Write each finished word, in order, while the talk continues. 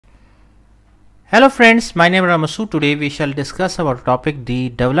Hello friends, my name is Ramasu. Today we shall discuss our topic, the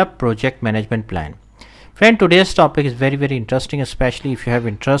develop project management plan. Friend, today's topic is very interesting, especially if you have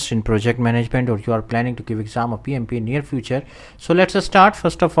interest in project management or you are planning to give exam of PMP in near future. So let's start.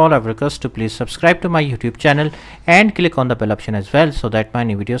 First of all, I request to please subscribe to my YouTube channel and click on the bell option as well, so that my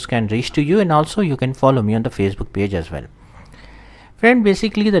new videos can reach to you, and also you can follow me on the Facebook page as well. Friend,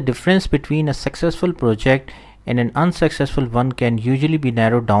 basically the difference between a successful project and an unsuccessful one can usually be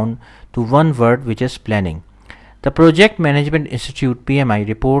narrowed down to one word, which is planning. The Project Management Institute (PMI)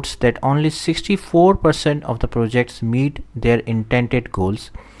 reports that only 64% of the projects meet their intended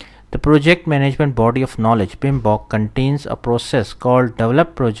goals. The Project Management Body of Knowledge (PMBOK) contains a process called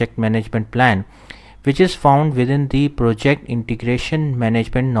Develop Project Management Plan, which is found within the Project Integration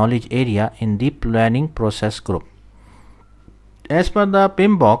Management Knowledge area in the Planning Process Group. As per the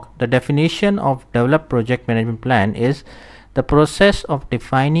PMBOK, the definition of Develop Project Management Plan is the process of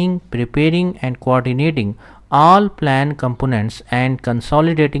defining, preparing and coordinating all plan components and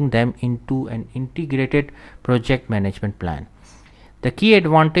consolidating them into an integrated project management plan. The key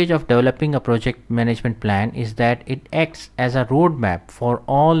advantage of developing a project management plan is that it acts as a roadmap for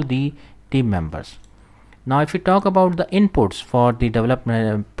all the team members. Now, if we talk about the inputs for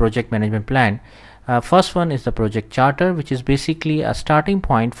the project management plan, first one is the project charter, which is basically a starting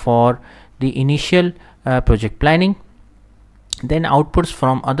point for the initial project planning. Then outputs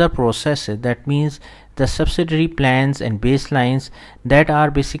from other processes, that means the subsidiary plans and baselines that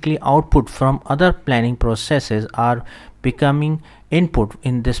are basically output from other planning processes are becoming input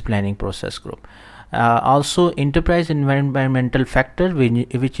in this planning process group. Also, enterprise environmental factor,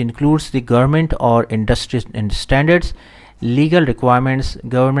 which includes the government or industry standards, legal requirements,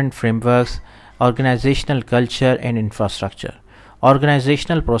 government frameworks, organizational culture and infrastructure.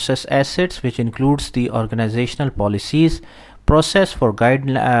 Organizational process assets, which includes the organizational policies, process for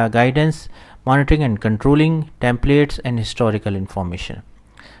guidance, monitoring and controlling, templates and historical information.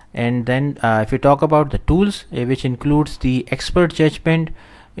 And then if we talk about the tools, which includes the expert judgment,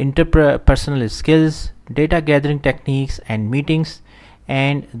 interpersonal skills, data gathering techniques and meetings.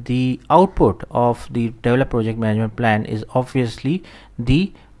 And the output of the develop project management plan is obviously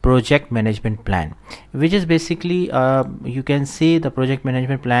the project management plan, which is basically you can say the project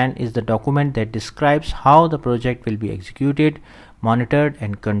management plan is the document that describes how the project will be executed, monitored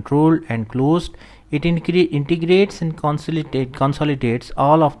and controlled and closed. It integrates and consolidates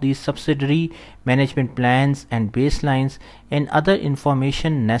all of these subsidiary management plans and baselines and other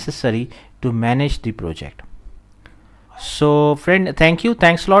information necessary to manage the project. So friend, thanks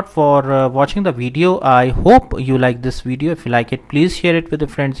a lot for watching the video. I hope you like this video. If you like it, please share it with your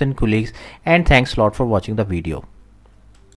friends and colleagues, and thanks a lot for watching the video.